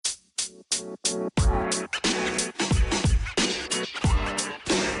Good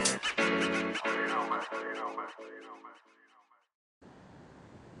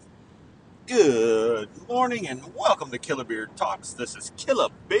morning and welcome to Killer Beard Talks. This is Killer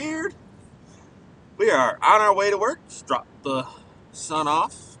Beard. We are on our way to work. Just dropped the son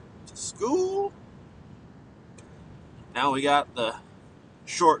off to school. Now we got the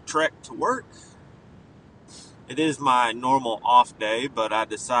short trek to work. It is my normal off day, but I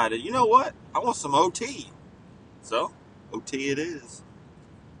decided, you know what? I want some OT. So, OT it is.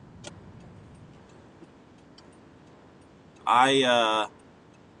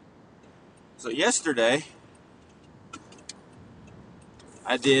 So yesterday,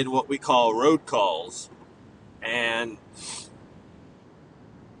 I did what we call road calls. And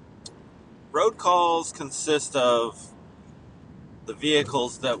road calls consist of the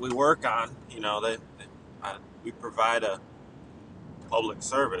vehicles that we work on. You know, we provide a public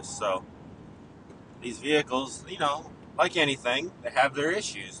service. So these vehicles, you know, like anything, they have their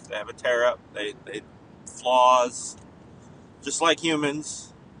issues. They have a tear up, they flaws, just like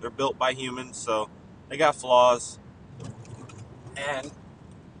humans. They're built by humans, so they got flaws. And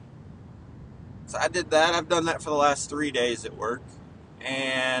so I did that. I've done that for the last 3 days at work.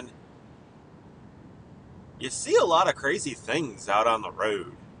 And you see a lot of crazy things out on the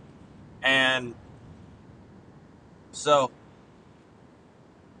road. And so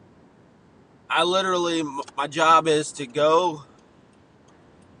my job is to go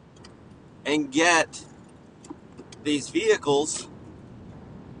and get these vehicles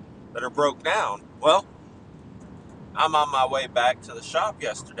that are broke down. Well, I'm on my way back to the shop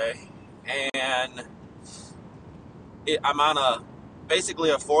yesterday, and I'm on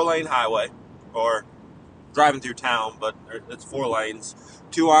basically a 4-lane highway, or driving through town, but it's 4 lanes,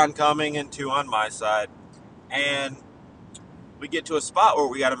 2 oncoming and 2 on my side. And we get to a spot where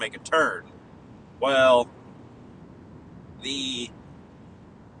we got to make a turn. Well, the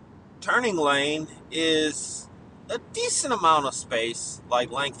turning lane is a decent amount of space,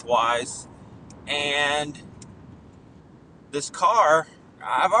 like lengthwise, and this car,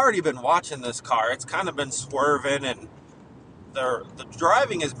 I've already been watching this car. It's kind of been swerving, and the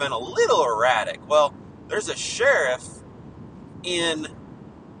driving has been a little erratic. Well, there's a sheriff in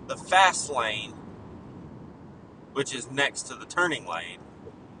the fast lane, which is next to the turning lane,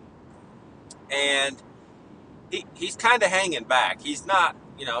 and he's kind of hanging back. He's not,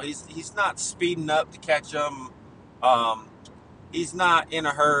 you know, he's not speeding up to catch him. He's not in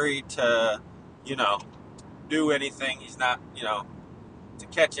a hurry to, you know, do anything. He's not, you know, to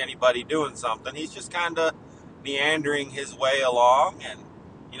catch anybody doing something. He's just kind of meandering his way along, and,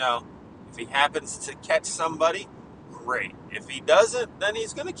 you know, if he happens to catch somebody, great. If he doesn't, then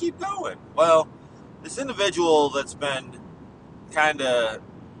he's going to keep going. Well, this individual that's been kind of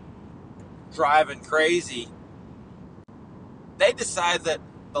driving crazy, they decide that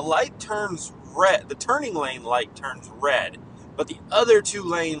the light turns red, the turning lane light turns red, but the other 2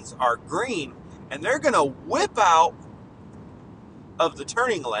 lanes are green, and they're going to whip out of the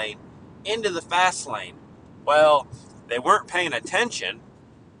turning lane into the fast lane. Well, they weren't paying attention,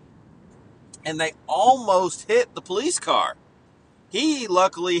 and they almost hit the police car. He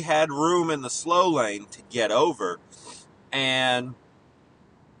luckily had room in the slow lane to get over and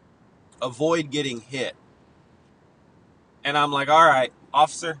avoid getting hit. And I'm like, all right,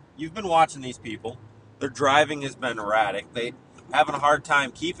 officer, you've been watching these people. Their driving has been erratic. They having a hard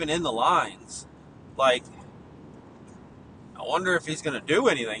time keeping in the lines. Like, I wonder if he's going to do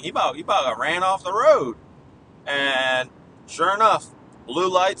anything. He about ran off the road. And sure enough, blue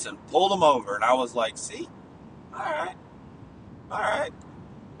lights and pulled him over. And I was like, see? All right.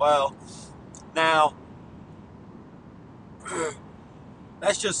 Well, now,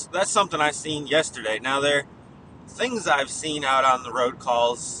 that's something I seen yesterday. Now, there things I've seen out on the road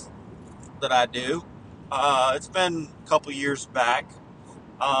calls that I do. It's been a couple years back.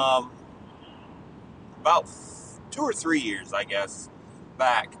 About 2 or 3 years, I guess,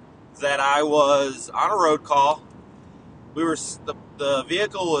 back, that I was on a road call. The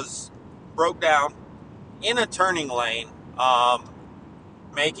vehicle was broke down in a turning lane,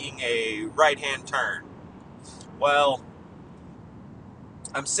 making a right-hand turn. Well,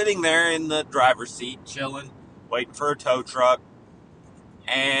 I'm sitting there in the driver's seat, chilling, waiting for a tow truck,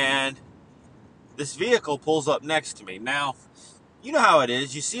 and this vehicle pulls up next to me. Now, you know how it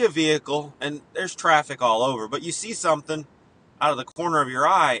is. You see a vehicle, and there's traffic all over, but you see something out of the corner of your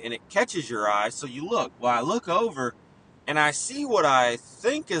eye, and it catches your eye, so you look. Well, I look over, and I see what I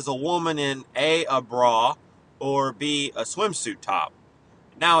think is a woman in A, a bra, or B, a swimsuit top.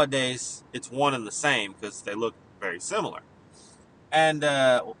 Nowadays, it's one and the same, because they look very similar. And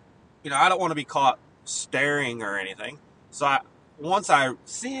I don't want to be caught staring or anything. So once I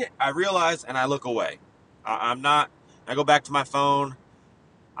see it, I realize and I look away. I'm not. I go back to my phone.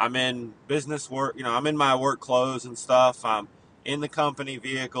 I'm in business work. I'm in my work clothes and stuff. I'm in the company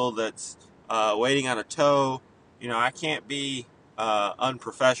vehicle that's waiting on a tow. I can't be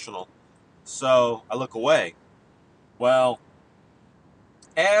unprofessional. So I look away. Well,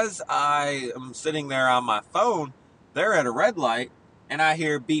 as I am sitting there on my phone, they're at a red light, and I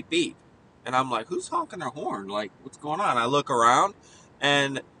hear beep beep, and I'm like, "Who's honking their horn? Like, what's going on?" I look around,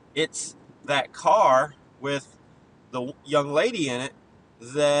 and it's that car with the young lady in it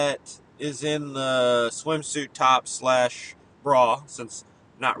that is in the swimsuit top slash bra, since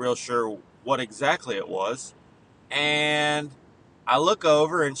I'm not real sure what exactly it was. And I look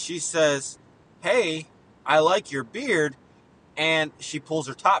over, and she says, "Hey, I like your beard." And she pulls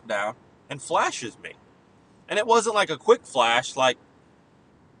her top down and flashes me. And it wasn't like a quick flash, like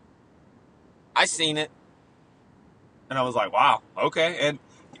I seen it and I was like, wow, okay. And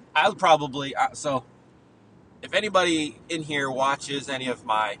I'll probably, so if anybody in here watches any of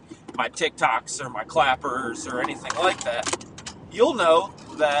my TikToks or my clappers or anything like that, you'll know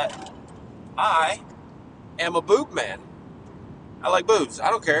that I am a boob man. I like boobs. I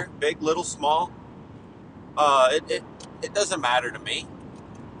don't care, big, little, small. It doesn't matter to me.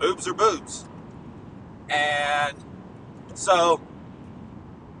 Boobs are boobs. And so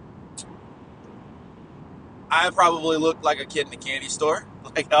I probably looked like a kid in a candy store.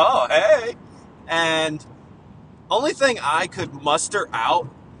 Like, oh, hey. And only thing I could muster out,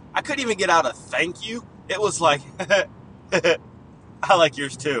 I couldn't even get out a thank you. It was like, I like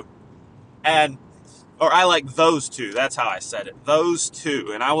yours too. Or I like those two. That's how I said it. Those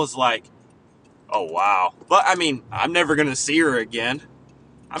two. And I was like, oh, wow. But, I mean, I'm never going to see her again.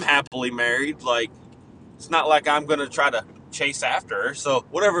 I'm happily married. Like, it's not like I'm going to try to chase after her. So,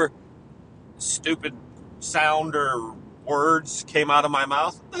 whatever stupid sound or words came out of my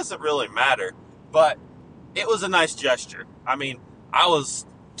mouth doesn't really matter. But it was a nice gesture. I mean, I was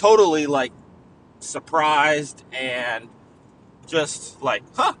totally, like, surprised and just like,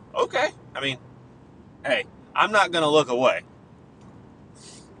 huh, okay. I mean, hey, I'm not going to look away.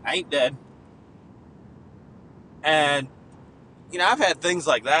 I ain't dead. And, I've had things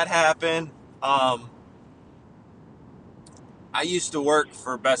like that happen. I used to work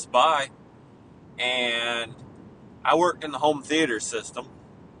for Best Buy, and I worked in the home theater system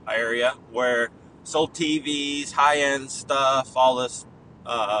area where sold TVs, high-end stuff, all this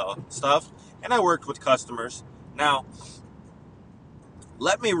stuff, and I worked with customers. Now,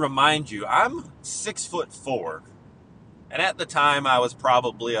 let me remind you, I'm 6'4", and at the time I was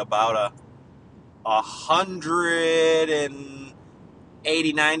probably about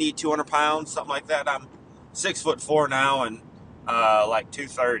 180, 90, 200 pounds, something like that. I'm 6'4" now and like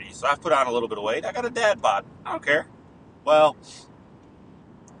 230. So I've put on a little bit of weight. I got a dad bod. I don't care. Well,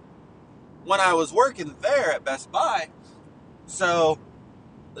 when I was working there at Best Buy, so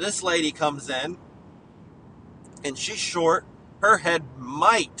this lady comes in and she's short. Her head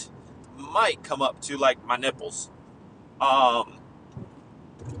might come up to like my nipples. I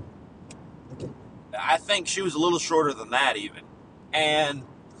think she was a little shorter than that even. And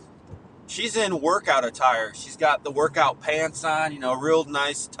she's in workout attire. She's got the workout pants on, real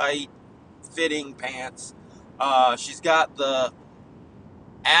nice, tight fitting pants. She's got the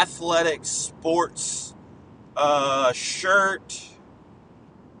athletic sports shirt,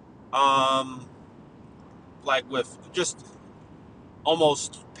 like with just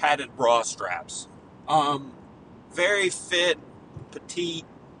almost padded bra straps. Very fit, petite,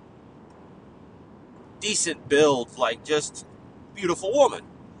 decent build, like just beautiful woman.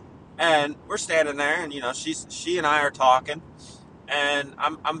 And we're standing there, and she and I are talking, and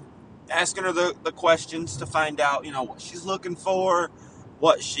I'm asking her the questions to find out, what she's looking for,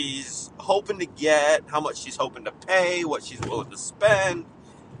 what she's hoping to get, how much she's hoping to pay, what she's willing to spend,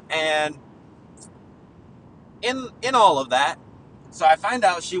 and in all of that, so I find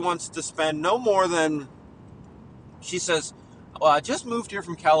out she wants to spend no more than, she says, well, I just moved here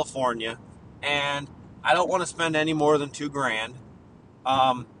from California, and I don't want to spend any more than $2,000.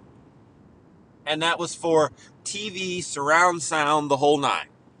 And that was for TV, surround sound, the whole nine.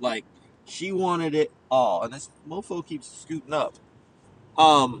 Like, she wanted it all. And this mofo keeps scooting up.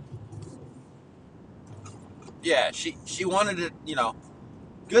 Yeah, she wanted it,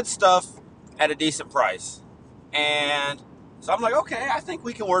 good stuff at a decent price. And so I'm like, okay, I think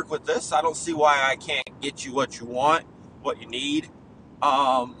we can work with this. I don't see why I can't get you what you want, what you need.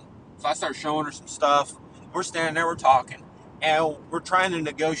 So I start showing her some stuff. We're standing there, we're talking, and we're trying to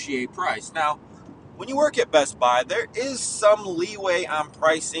negotiate price. Now, when you work at Best Buy, there is some leeway on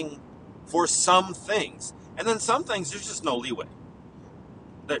pricing for some things. And then some things, there's just no leeway.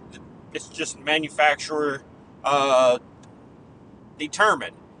 It's just manufacturer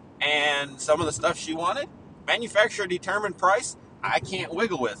determined. And some of the stuff she wanted, manufacturer determined price, I can't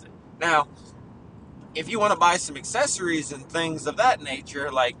wiggle with it. Now, if you want to buy some accessories and things of that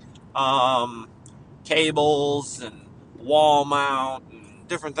nature, like cables and wall mount and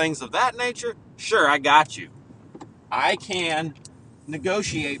different things of that nature, sure, I got you. I can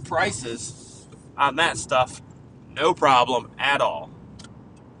negotiate prices on that stuff, no problem at all.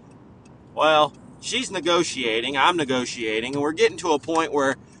 Well, she's negotiating, I'm negotiating, and we're getting to a point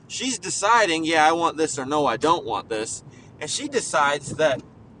where she's deciding, yeah, I want this or no, I don't want this. And she decides that,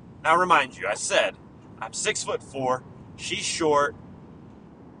 now remind you, I said, I'm 6'4", she's short,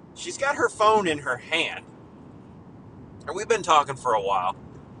 she's got her phone in her hand, and we've been talking for a while.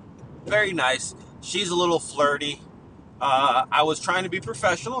 Very nice. She's a little flirty. I was trying to be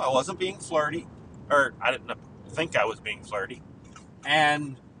professional. I wasn't being flirty, or I didn't think I was being flirty,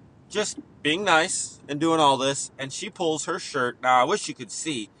 and just being nice and doing all this. And she pulls her shirt. Now, I wish you could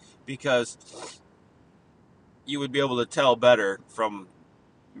see, because you would be able to tell better from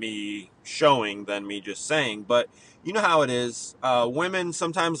me showing than me just saying. But you know how it is. Women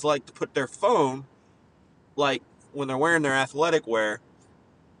sometimes like to put their phone, like when they're wearing their athletic wear,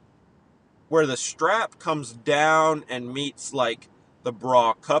 where the strap comes down and meets like the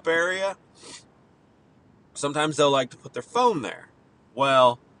bra cup area. Sometimes they'll like to put their phone there.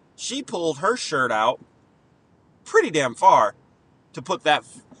 Well, she pulled her shirt out pretty damn far to put that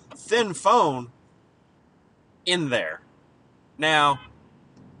thin phone in there. Now,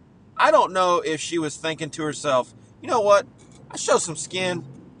 I don't know if she was thinking to herself, you know what, I show some skin,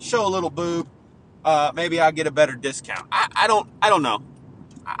 show a little boob, maybe I'll get a better discount. I don't know.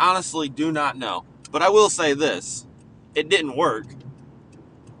 I honestly do not know. But I will say this, it didn't work.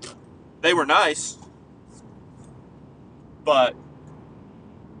 They were nice, but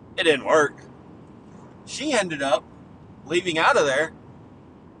it didn't work. She ended up leaving out of there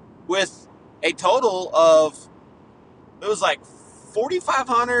with a total of, it was like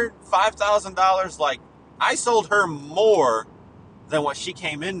 $4,500, $5,000. Like, I sold her more than what she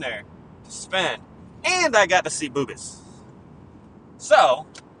came in there to spend. And I got to see boobies. So,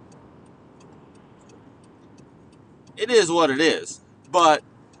 it is what it is. But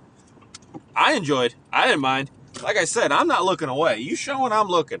I enjoyed. I didn't mind. Like I said, I'm not looking away. You showing, I'm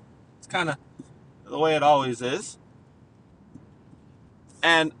looking. It's kind of the way it always is.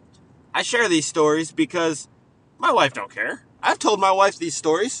 And I share these stories because my wife don't care. I've told my wife these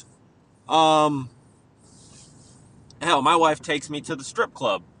stories. Hell, my wife takes me to the strip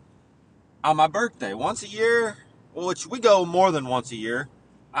club on my birthday once a year, which we go more than once a year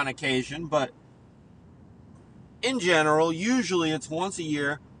on occasion, but in general, usually it's once a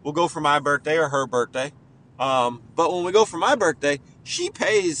year. We'll go for my birthday or her birthday. But when we go for my birthday, she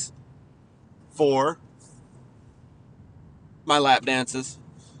pays for my lap dances.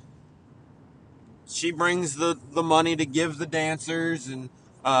 She brings the money to give the dancers and,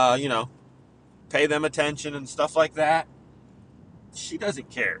 pay them attention and stuff like that. She doesn't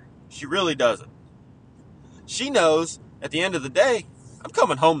care. She really doesn't. She knows at the end of the day, I'm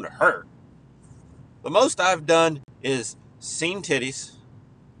coming home to her. The most I've done is seen titties,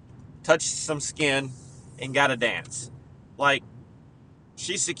 touched some skin, and got a dance. Like,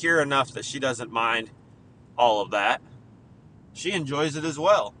 she's secure enough that she doesn't mind all of that. She enjoys it as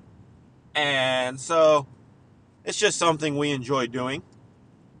well. And so, it's just something we enjoy doing.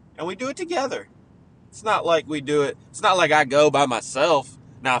 And we do it together. It's not like we do it. It's not like I go by myself.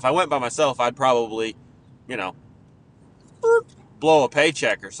 Now, if I went by myself, I'd probably, blow a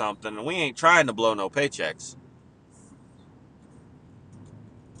paycheck or something. And we ain't trying to blow no paychecks.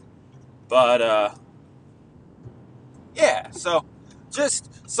 But, yeah. So,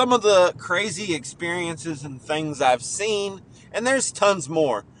 just some of the crazy experiences and things I've seen. And there's tons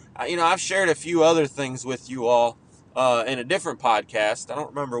more. I've shared a few other things with you all in a different podcast. I don't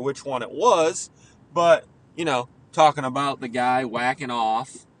remember which one it was. But, talking about the guy whacking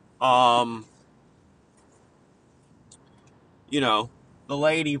off. The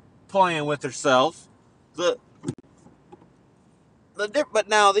lady playing with herself. But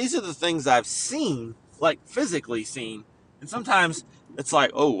now these are the things I've seen, like physically seen. And sometimes it's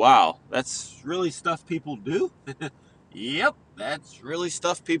like, oh, wow, that's really stuff people do? Yep, that's really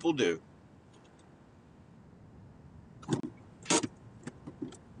stuff people do.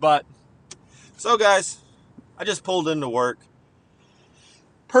 But, so guys, I just pulled into work.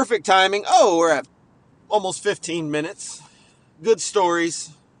 Perfect timing. Oh, we're at almost 15 minutes. Good stories.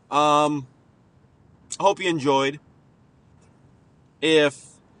 I hope you enjoyed. If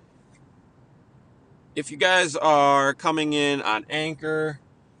If you guys are coming in on Anchor,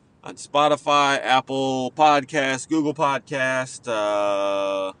 on Spotify, Apple Podcast, Google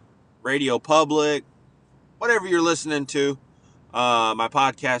Podcast, Radio Public, whatever you're listening to, my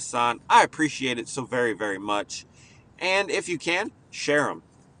podcast's on, I appreciate it so very, very much. And if you can, share them.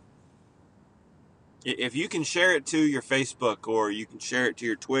 If you can share it to your Facebook, or you can share it to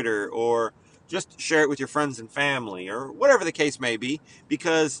your Twitter, or just share it with your friends and family, or whatever the case may be,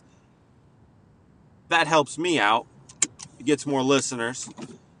 because that helps me out. It gets more listeners.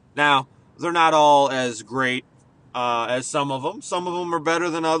 Now, they're not all as great as some of them. Some of them are better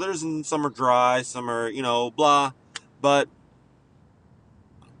than others, and some are dry, some are, blah. But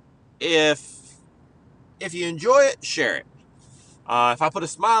if you enjoy it, share it. If I put a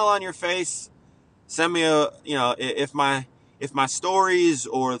smile on your face, send me if my stories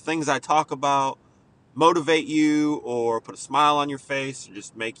or things I talk about motivate you, or put a smile on your face, or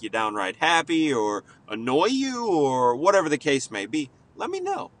just make you downright happy, or annoy you, or whatever the case may be, let me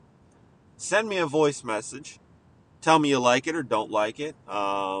know. Send me a voice message. Tell me you like it or don't like it.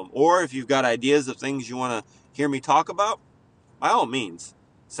 Or if you've got ideas of things you want to hear me talk about, by all means,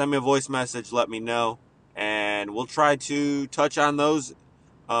 send me a voice message, let me know, and we'll try to touch on those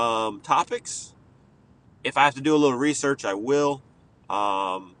topics. If I have to do a little research, I will.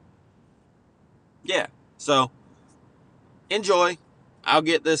 Yeah, so enjoy. I'll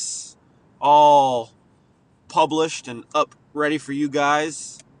get this all published and up ready for you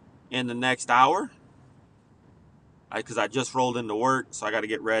guys in the next hour, because I just rolled into work, so I got to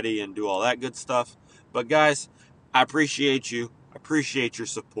get ready and do all that good stuff. But guys, I appreciate you. I appreciate your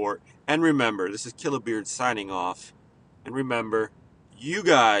support. And remember, this is Killabeard signing off. And remember, you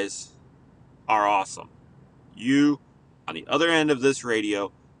guys are awesome. You, on the other end of this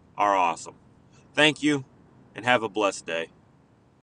radio, are awesome. Thank you, and have a blessed day.